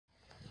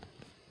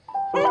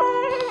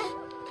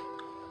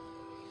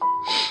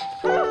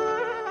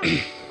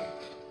I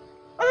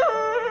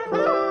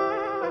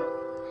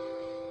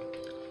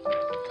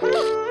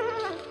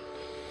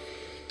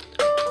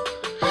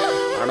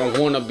don't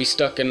wanna be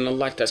stuck in a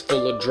life that's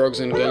full of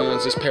drugs and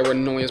guns. This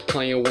paranoia's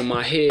playing with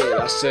my head.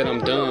 I said I'm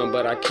done,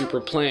 but I keep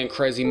replaying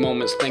crazy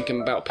moments,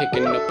 thinking about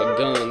picking up a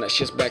gun. That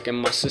shit's back in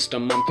my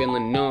system, I'm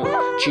feeling numb,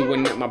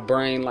 chewing at my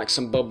brain like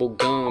some bubble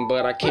gum.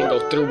 But I can't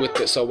go through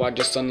with it, so I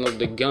just unload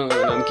the gun.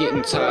 I'm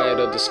getting tired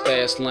of this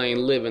fast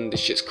lane living. This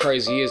shit's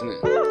crazy, isn't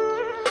it?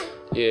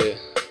 Yeah,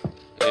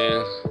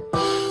 and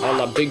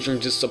all our big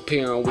dreams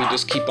disappear, and we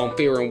just keep on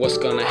fearing what's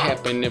gonna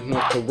happen if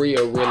North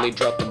Korea really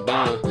drop the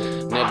bomb.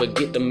 Never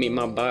get to meet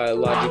my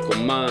biological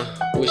mind.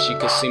 Wish you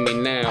could see me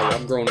now,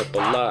 I've grown up a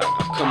lot.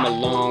 I've come a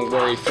long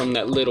way from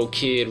that little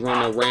kid,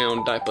 run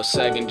around, diaper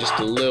sagging just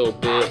a little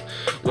bit,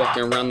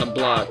 walking around the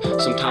block.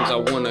 Sometimes I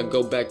wanna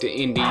go back to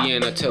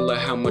Indiana, tell her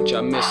how much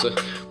I miss her,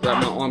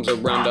 wrap my arms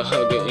around her,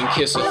 hug her and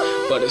kiss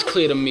her. But it's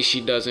clear to me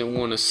she doesn't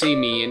wanna see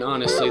me, and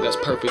honestly that's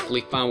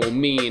perfectly fine with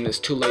me. And it's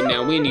too late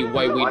now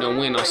anyway, we done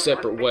went our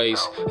separate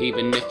ways.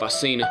 Even if I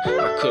seen her,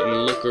 I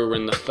couldn't look her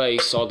in the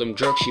face. All them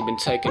drugs she been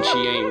taking, she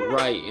ain't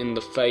right in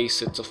the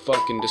face. It's a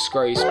fucking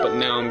disgrace, but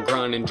now I'm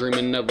grinding,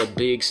 dreaming of a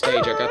big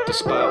stage. I got the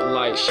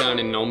spotlight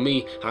shining on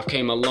me. I've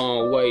came a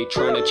long way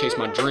trying to chase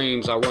my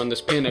dreams. I run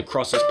this pen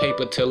across this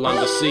paper till I'm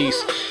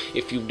deceased.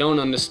 If you don't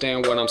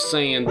understand what I'm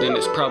saying, then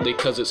it's probably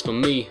cause it's for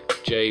me,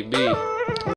 JB.